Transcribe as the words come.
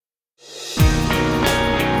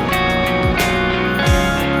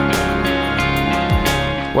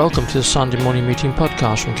Welcome to the Sunday morning meeting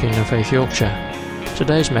podcast from Kingdom Faith Yorkshire.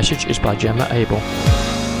 Today's message is by Gemma Abel.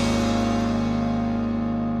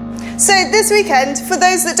 So this weekend, for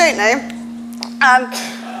those that don't know,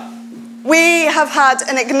 we have had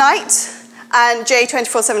an Ignite and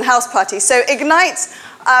J247 house party. So Ignite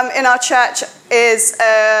in our church is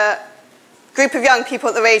a group of young people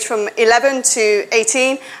at the range from 11 to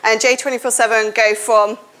 18, and J247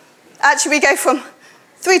 we go from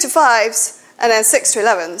 3 to 5s and then 6 to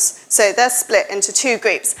 11s. So they're split into two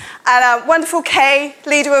groups. And wonderful Kay,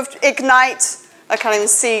 leader of Ignite, I can't even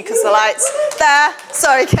see because the lights there.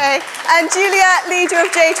 Sorry, Kay. And Juliet, leader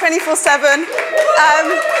of J247,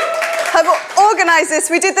 have organised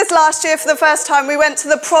this. We did this last year for the first time. We went to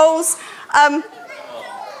the Proles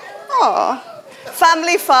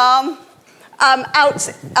family farm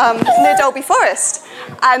out near Dolby Forest.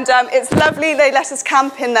 And it's lovely. They let us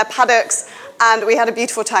camp in their paddocks, and we had a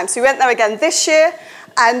beautiful time. So we went there again this year.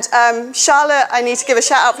 And Charlotte, I need to give a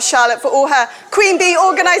shout out for Charlotte for all her Queen Bee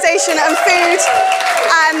organisation and food.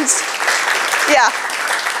 And yeah,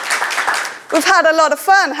 we've had a lot of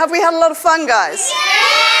fun. Have we had a lot of fun, guys?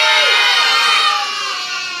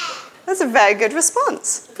 That's a very good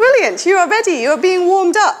response. Brilliant. You are ready. You are being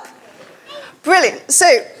warmed up. Brilliant.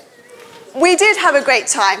 So we did have a great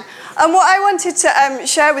time. And what I wanted to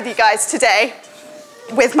share with you guys today,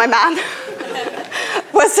 with my man,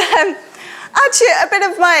 was actually a bit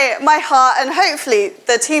of my heart, and hopefully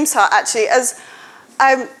the team's heart actually, as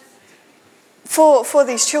for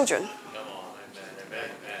these children.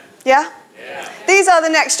 Yeah? These are the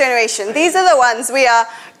next generation. These are the ones we are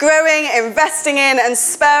growing, investing in, and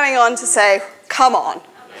spurring on to say, come on.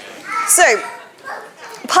 So,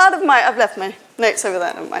 I've left my notes over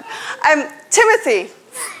there, never mind. Timothy,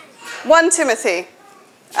 1 Timothy,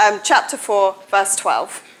 chapter 4, verse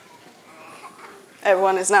 12.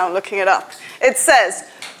 Everyone is now looking it up. It says,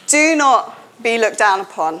 do not be looked down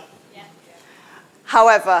upon.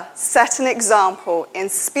 However, set an example in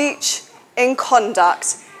speech, in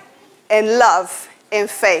conduct, in love, in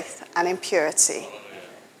faith, and in purity.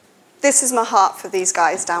 This is my heart for these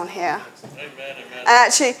guys down here. Amen. And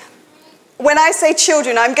actually, when I say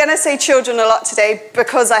children, I'm going to say children a lot today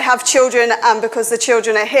because I have children and because the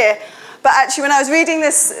children are here. But actually, when I was reading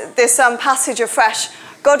this passage afresh,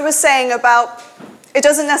 God was saying about it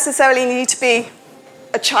doesn't necessarily need to be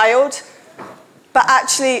a child, but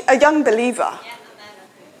actually a young believer.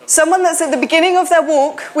 Someone that's at the beginning of their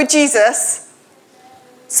walk with Jesus,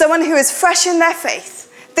 someone who is fresh in their faith.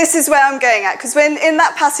 This is where I'm going at, because when in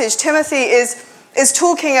that passage, Timothy is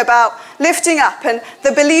talking about lifting up and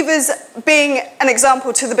the believers being an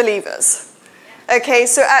example to the believers. Okay,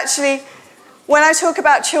 so actually, when I talk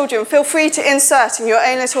about children, feel free to insert in your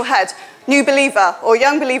own little head, new believer or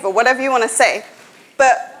young believer, whatever you want to say.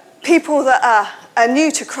 But people that are new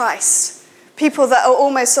to Christ, people that are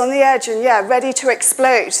almost on the edge and ready to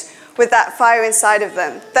explode with that fire inside of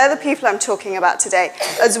them. They're the people I'm talking about today,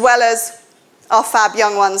 as well as our fab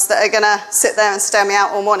young ones that are going to sit there and stare me out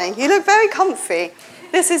all morning. You look very comfy.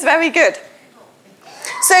 This is very good.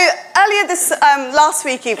 So earlier last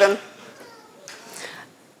week even,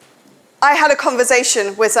 I had a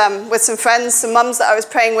conversation with some friends, some mums that I was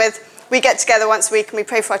praying with. We get together once a week and we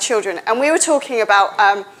pray for our children. And we were talking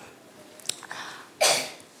about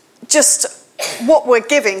just what we're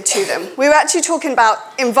giving to them. We were actually talking about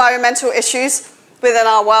environmental issues within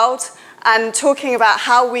our world and talking about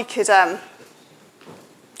how we could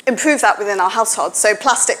improve that within our household. So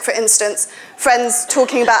plastic, for instance, friends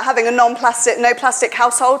talking about having a no plastic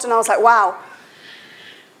household. And I was like, wow,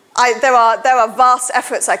 there are vast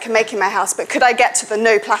efforts I can make in my house, but could I get to the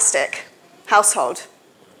no plastic household?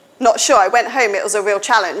 Not sure. I went home, it was a real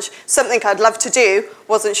challenge. Something I'd love to do,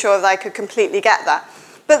 wasn't sure that I could completely get there.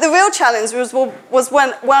 But the real challenge was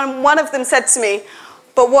when one of them said to me,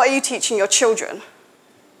 but what are you teaching your children? And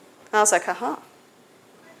I was like,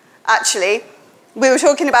 Actually, we were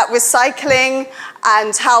talking about recycling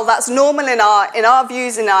and how that's normal in our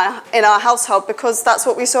views, in our household, because that's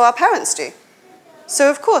what we saw our parents do.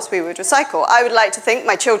 So of course we would recycle. I would like to think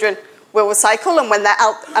my children will recycle, and when they're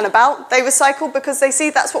out and about, they recycle because they see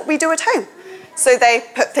that's what we do at home. So they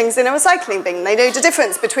put things in a recycling bin. They know the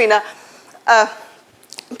difference between a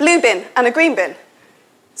blue bin and a green bin.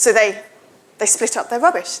 So they split up their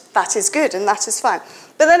rubbish. That is good and that is fine.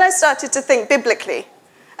 But then I started to think biblically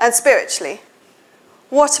and spiritually.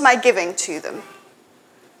 What am I giving to them?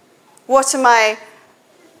 What am I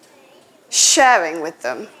sharing with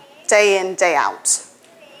them day in, day out?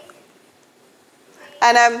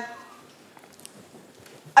 And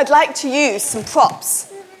I'd like to use some props.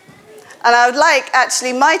 And I would like,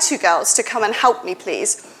 actually, my two girls to come and help me,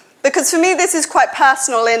 please. Because for me, this is quite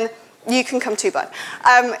personal you can come too, bud,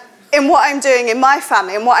 in what I'm doing in my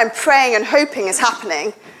family and what I'm praying and hoping is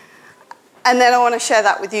happening. And then I want to share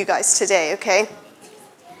that with you guys today, okay?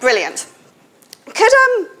 Brilliant. Could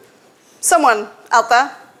someone out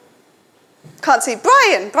there, can't see,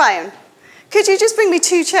 Brian, could you just bring me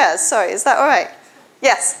 2 chairs? Sorry, is that all right?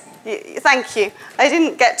 Yes, thank you. I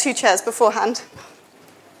didn't get 2 chairs beforehand.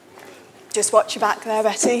 Just watch your back there,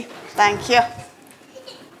 Betty. Thank you.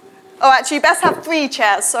 Oh, actually, you best have 3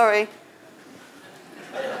 chairs, sorry.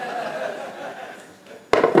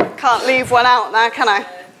 Can't leave one out now, can I?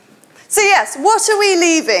 So yes, what are we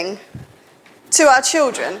leaving to our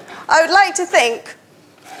children? I would like to think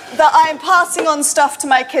that I am passing on stuff to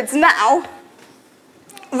my kids now,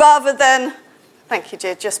 rather than, thank you,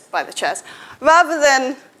 dear, just by the chairs, rather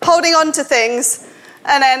than holding on to things,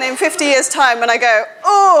 and then in 50 years' time when I go,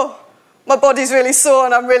 oh, my body's really sore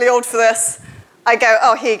and I'm really old for this, I go,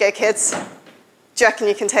 oh, here you go, kids. Do you reckon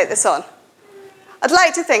you can take this on? I'd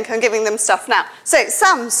like to think I'm giving them stuff now. So,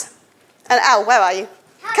 Sams and Al, where are you?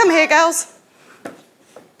 Come here, girls.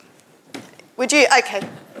 Would you? Okay.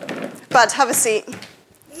 Bud, have a seat.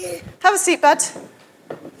 Have a seat, Bud.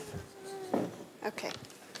 Okay.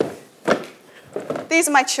 These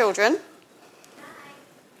are my children.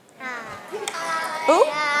 Oh.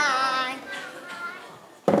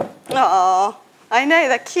 Aw, I know,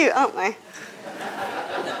 they're cute, aren't they?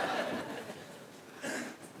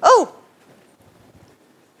 Oh.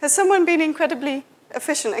 Has someone been incredibly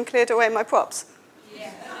efficient and cleared away my props?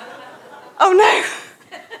 Yeah. Oh, no.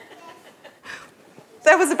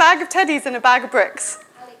 There was a bag of teddies and a bag of bricks.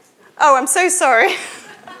 Oh, I'm so sorry.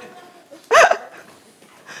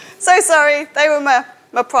 So sorry. They were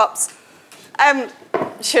my props.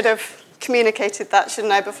 Should have communicated that,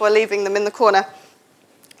 shouldn't I, before leaving them in the corner?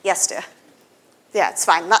 Yes, dear. Yeah, it's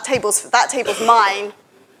fine. That table's mine.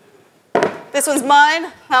 This one's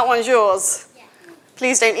mine. That one's yours.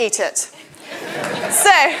 Please don't eat it.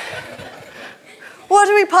 So, what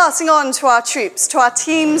are we passing on to our troops, to our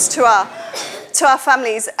teams, to our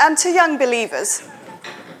families, and to young believers?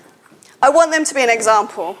 I want them to be an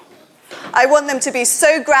example. I want them to be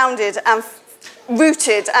so grounded and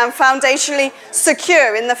rooted and foundationally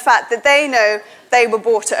secure in the fact that they know they were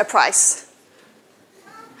bought at a price.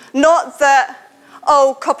 Not that,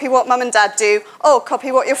 oh, copy what mum and dad do. Oh,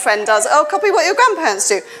 copy what your friend does. Oh, copy what your grandparents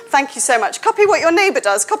do. Thank you so much. Copy what your neighbour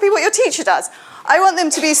does. Copy what your teacher does. I want them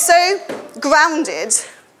to be so grounded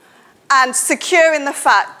and secure in the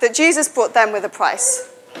fact that Jesus brought them with a price.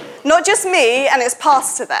 Not just me and it's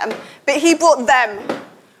passed to them, but he brought them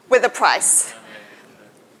with a price.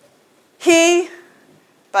 He,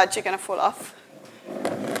 Bud, you're going to fall off,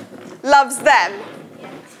 loves them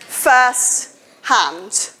first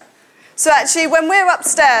hand. So actually, when we're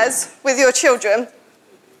upstairs with your children,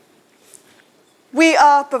 we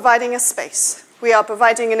are providing a space. We are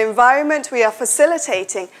providing an environment. We are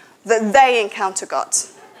facilitating that they encounter God.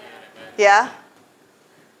 Yeah?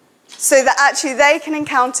 So that actually they can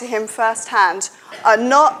encounter him firsthand.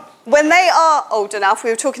 When they are old enough,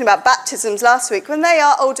 we were talking about baptisms last week, when they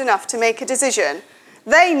are old enough to make a decision,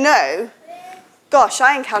 they know, gosh,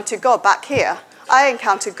 I encountered God back here. I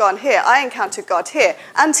encountered God here. I encountered God here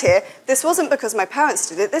and here. This wasn't because my parents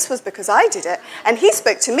did it. This was because I did it. And he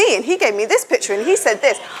spoke to me and he gave me this picture and he said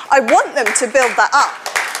this. I want them to build that up.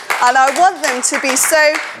 And I want them to be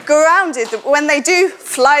so grounded that when they do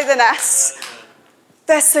fly the nest,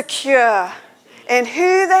 they're secure in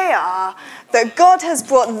who they are, that God has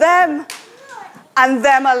brought them and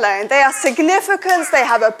them alone. They are significant, they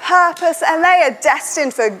have a purpose, and they are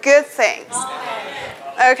destined for good things.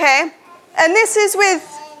 Okay? And this is with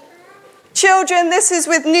children, this is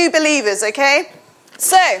with new believers, okay?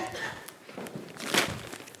 So,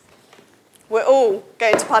 we're all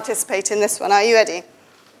going to participate in this one. Are you ready?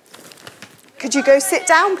 Could you go sit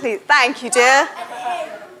down, please? Thank you, dear.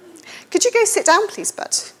 Could you go sit down, please,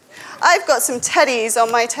 bud? I've got some teddies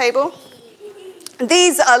on my table.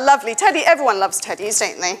 These are lovely. Everyone loves teddies,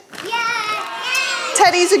 don't they? Yeah.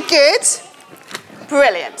 Teddies are good.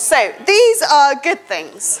 Brilliant. So, these are good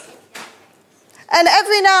things. And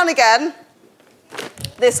every now and again,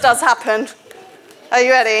 this does happen. Are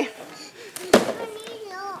you ready?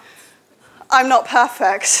 I'm not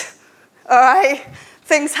perfect. All right?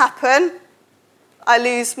 Things happen. I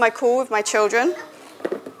lose my cool with my children.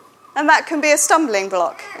 And that can be a stumbling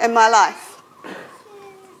block in my life.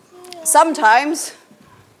 Sometimes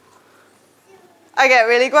I get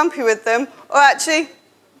really grumpy with them, or actually,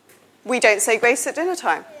 we don't say grace at dinner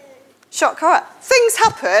time. Shock horror. Things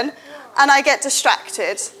happen, and I get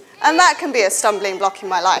distracted. And that can be a stumbling block in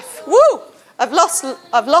my life. Woo! I've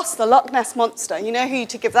lost the Loch Ness Monster. You know who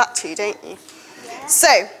to give that to, don't you? Yeah.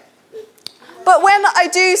 So, but when I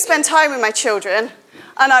do spend time with my children,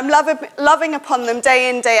 and I'm loving upon them day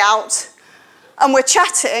in, day out, and we're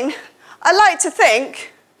chatting, I like to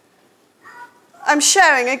think I'm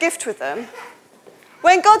sharing a gift with them.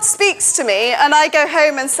 When God speaks to me and I go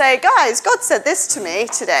home and say, guys, God said this to me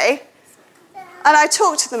today, and I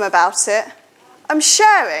talk to them about it, I'm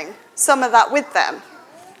sharing some of that with them.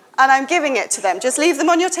 And I'm giving it to them. Just leave them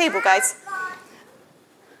on your table, guys.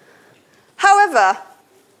 However,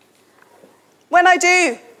 when I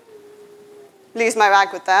do lose my rag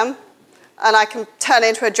with them, and I can turn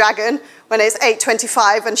into a dragon when it's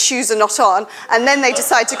 8:25 and shoes are not on, and then they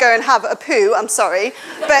decide to go and have a poo, I'm sorry,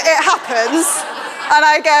 but it happens. And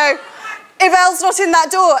I go, if Elle's not in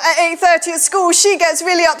that door at 8:30 at school, she gets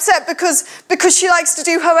really upset because she likes to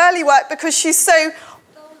do her early work because she's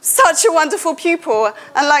such a wonderful pupil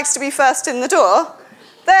and likes to be first in the door.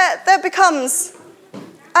 There becomes,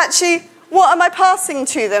 actually, what am I passing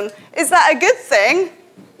to them? Is that a good thing?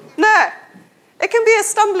 No. It can be a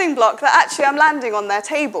stumbling block that actually I'm landing on their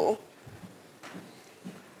table.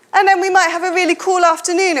 And then we might have a really cool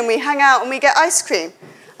afternoon and we hang out and we get ice cream.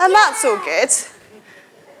 And that's all good.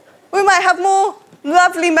 We might have more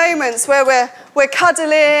lovely moments where we're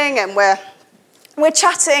cuddling and we're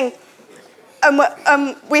chatting.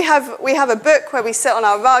 And we have a book where we sit on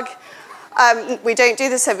our rug. We don't do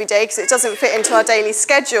this every day because it doesn't fit into our daily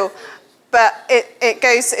schedule. But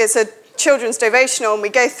it's a children's devotional, and we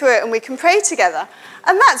go through it and we can pray together.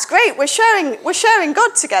 And that's great. We're sharing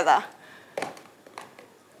God together.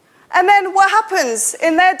 And then what happens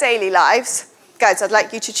in their daily lives? Guys, I'd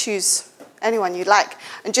like you to choose anyone you'd like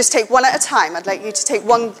and just take one at a time. I'd like you to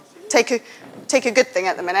take a good thing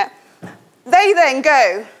at the minute. They then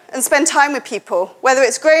go and spend time with people, whether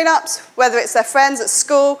it's grown-ups, whether it's their friends at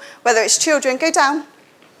school, whether it's children. Go down.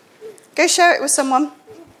 Go share it with someone.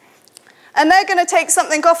 And they're going to take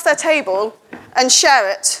something off their table and share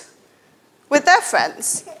it with their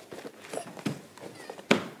friends.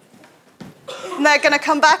 And they're going to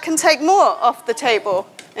come back and take more off the table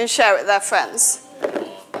and share it with their friends.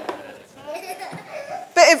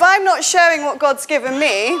 But if I'm not sharing what God's given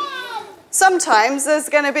me, sometimes there's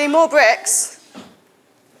going to be more bricks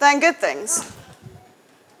than good things.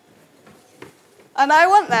 And I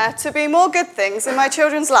want there to be more good things in my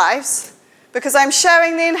children's lives because I'm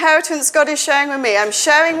sharing the inheritance God is sharing with me. I'm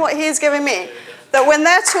sharing what He has given me. That when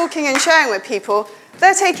they're talking and sharing with people,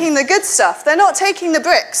 they're taking the good stuff. They're not taking the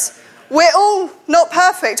bricks. We're all not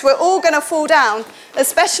perfect. We're all going to fall down,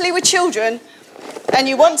 especially with children. And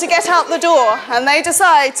you want to get out the door, and they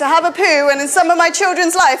decide to have a poo, and in some of my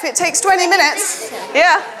children's life, it takes 20 minutes.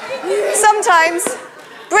 Yeah. Sometimes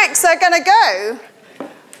bricks are going to go.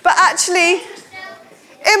 But actually,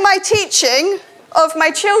 in my teaching of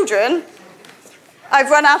my children, I've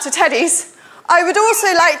run out of teddies. I would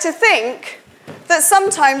also like to think that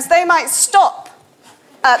sometimes they might stop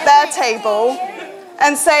at their table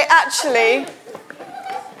and say, actually,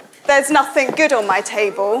 there's nothing good on my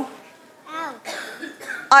table.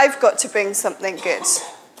 I've got to bring something good.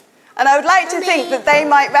 And I would like to think that they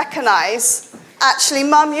might recognise, actually,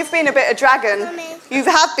 Mum, you've been a bit of dragon. You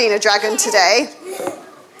have been a dragon today.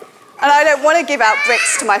 And I don't want to give out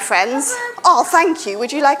bricks to my friends. Oh, thank you.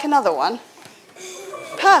 Would you like another one?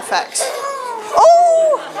 Perfect.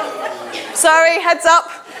 Oh! Sorry, heads up.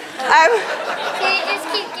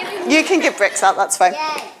 You can give bricks out, that's fine.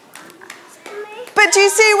 But do you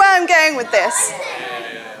see where I'm going with this?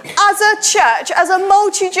 As a church, as a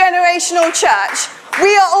multi-generational church,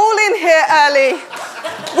 we are all in here early.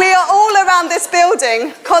 We are all around this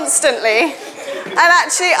building constantly. And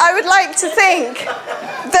actually, I would like to think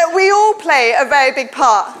that we all play a very big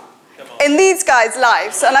part in these guys'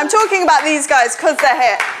 lives. And I'm talking about these guys because they're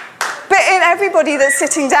here. But in everybody that's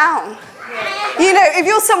sitting down. You know, if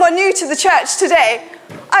you're someone new to the church today,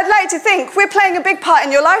 I'd like to think we're playing a big part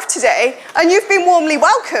in your life today, and you've been warmly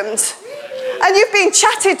welcomed, and you've been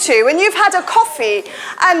chatted to, and you've had a coffee,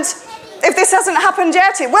 and if this hasn't happened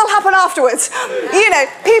yet, it will happen afterwards. You know,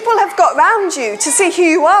 people have got round you to see who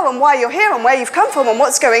you are and why you're here and where you've come from and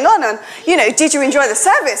what's going on, and, you know, did you enjoy the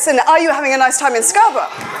service, and are you having a nice time in Scarborough?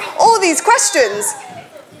 All these questions.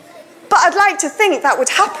 But I'd like to think that would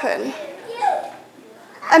happen.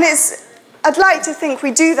 And I'd like to think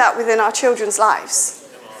we do that within our children's lives.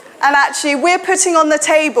 And actually, we're putting on the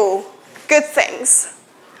table good things.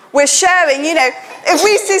 We're sharing, you know, if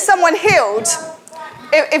we see someone healed,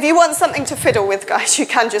 if you want something to fiddle with, guys, you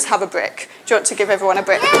can just have a brick. Do you want to give everyone a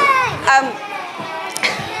brick?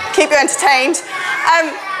 Keep you entertained.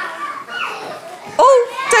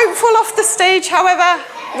 Oh, don't fall off the stage, however.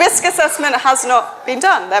 Risk assessment has not been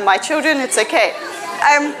done. They're my children, it's okay.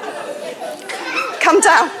 Come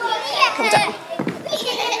down. Come down.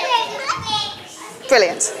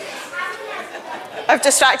 Brilliant. I've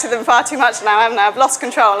distracted them far too much now, haven't I? I've lost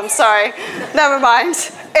control, I'm sorry. Never mind,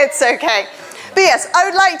 it's okay. But yes, I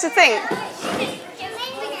would like to think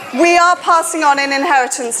we are passing on an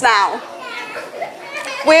inheritance now.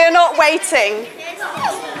 We are not waiting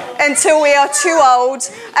until we are too old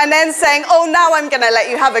and then saying, oh, now I'm going to let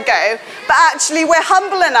you have a go. But actually, we're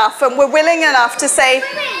humble enough and we're willing enough to say,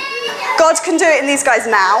 God can do it in these guys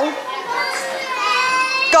now.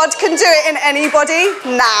 God can do it in anybody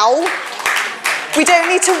now. We don't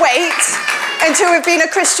need to wait until we've been a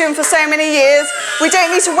Christian for so many years. We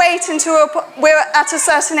don't need to wait until we're at a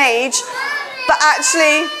certain age. But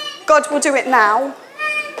actually, God will do it now.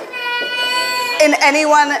 In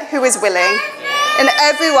anyone who is willing. In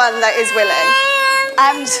everyone that is willing.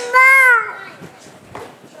 And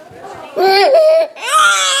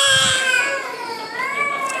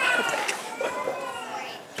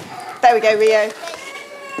there we go, Rio.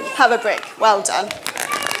 Have a brick. Well done.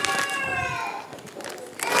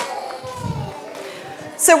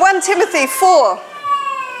 So 1 Timothy 4,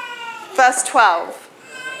 verse 12.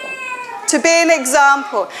 To be an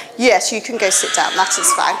example. Yes, you can go sit down. That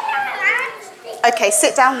is fine. Okay,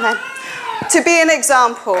 sit down then. To be an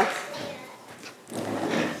example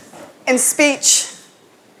in speech,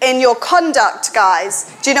 in your conduct, guys.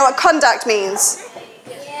 Do you know what conduct means?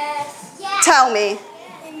 Yes. Tell me.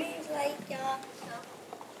 It means like you're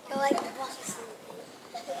like the boss.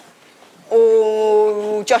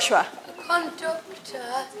 Oh, Joshua. A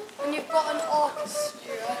conductor, when you've got an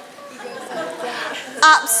orchestra, he goes like that.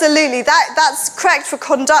 Absolutely, that's correct for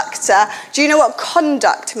conductor. Do you know what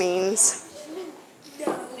conduct means?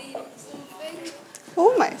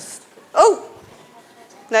 Almost. Oh.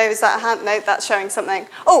 No, is that a hand? No, that's showing something.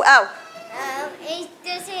 Oh, ow.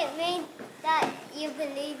 Does it mean that you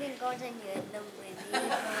believe in God and you're in love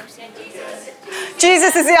with Him?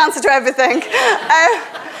 Jesus is the answer to everything.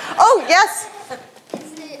 Oh, yes.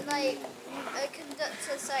 Is it like a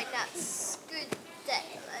conductor's like that's good that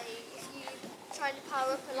like if you try to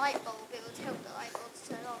power up a light bulb it would help the light bulb to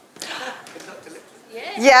turn on?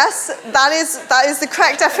 Yes, that is the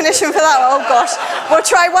correct definition for that. Oh gosh. We'll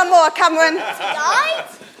try one more, Cameron. Guide?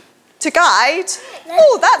 To guide?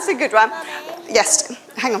 Oh, that's a good one. Yes,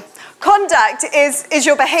 hang on. Conduct is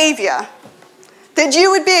your behaviour. That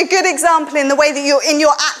you would be a good example in the way that you're in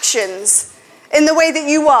your actions, in the way that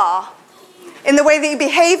you are, in the way that you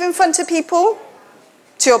behave in front of people,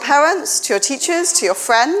 to your parents, to your teachers, to your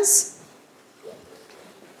friends.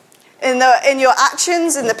 In your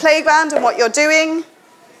actions, in the playground and what you're doing,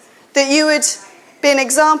 that you would be an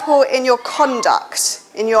example in your conduct,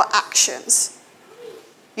 in your actions.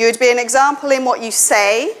 You would be an example in what you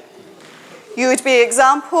say. You would be an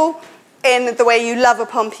example in the way you love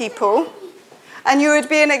upon people. And you would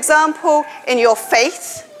be an example in your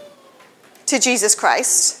faith to Jesus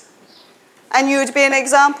Christ. And you would be an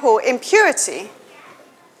example in purity.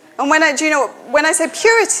 And when I say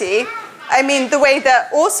purity, I mean the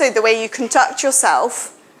way you conduct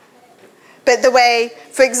yourself, but the way,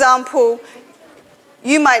 for example,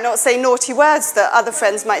 you might not say naughty words that other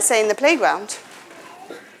friends might say in the playground.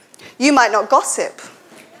 You might not gossip.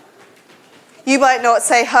 You might not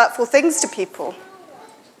say hurtful things to people.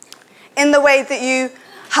 In the way that you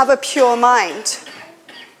have a pure mind,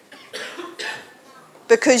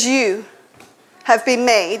 because you have been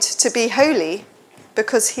made to be holy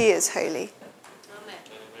because He is holy.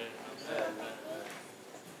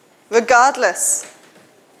 Regardless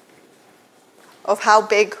of how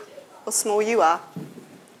big or small you are.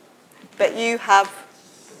 But you have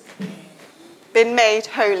been made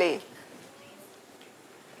holy.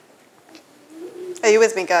 Are you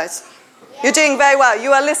with me, guys? You're doing very well.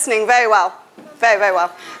 You are listening very well. Very, very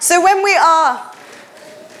well. So when we are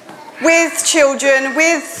with children,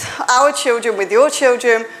 with our children, with your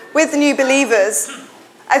children, with new believers,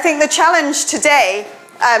 I think the challenge today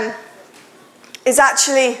is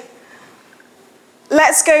actually,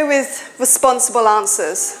 let's go with responsible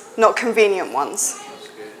answers, not convenient ones.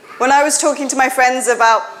 When I was talking to my friends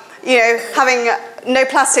about, having no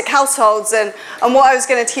plastic households and what I was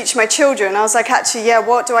going to teach my children, I was like, actually,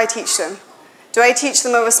 what do I teach them? Do I teach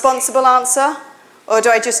them a responsible answer, or do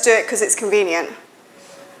I just do it because it's convenient?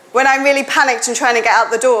 When I'm really panicked and trying to get out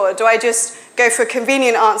the door, do I just go for a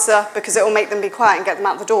convenient answer because it will make them be quiet and get them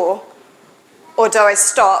out the door? Or do I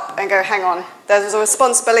stop and go, hang on, there's a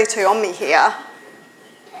responsibility on me here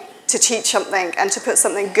to teach something and to put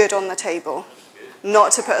something good on the table,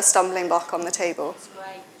 not to put a stumbling block on the table.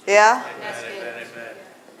 Yeah?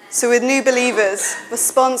 So with new believers,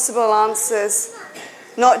 responsible answers,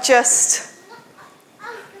 not just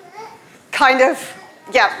kind of,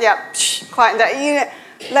 quiet down.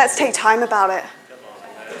 Let's take time about it.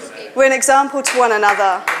 We're an example to one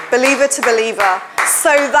another, believer to believer, so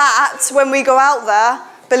that when we go out there,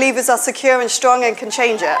 believers are secure and strong and can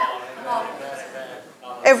change it.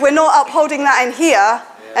 If we're not upholding that in here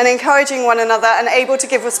and encouraging one another and able to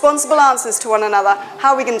give responsible answers to one another,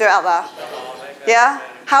 how are we going to do it out there? Yeah?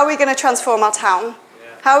 How are we going to transform our town?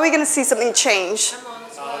 How are we going to see something change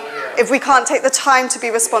if we can't take the time to be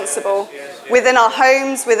responsible within our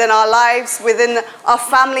homes, within our lives, within our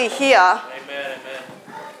family here?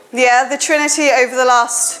 Yeah, the Trinity over the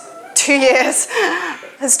last 2 years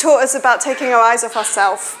has taught us about taking our eyes off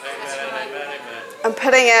ourselves and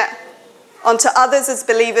putting it onto others as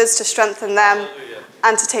believers to strengthen them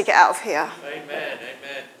and to take it out of here.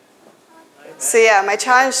 So yeah, my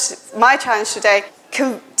challenge today,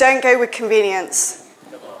 don't go with convenience.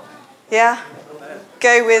 Yeah?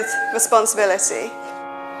 Go with responsibility.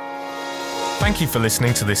 Thank you for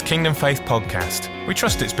listening to this Kingdom Faith podcast. We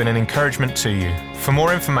trust it's been an encouragement to you. For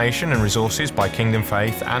more information and resources by Kingdom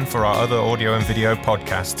Faith and for our other audio and video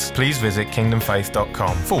podcasts, please visit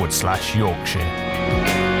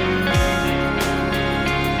kingdomfaith.com/Yorkshire.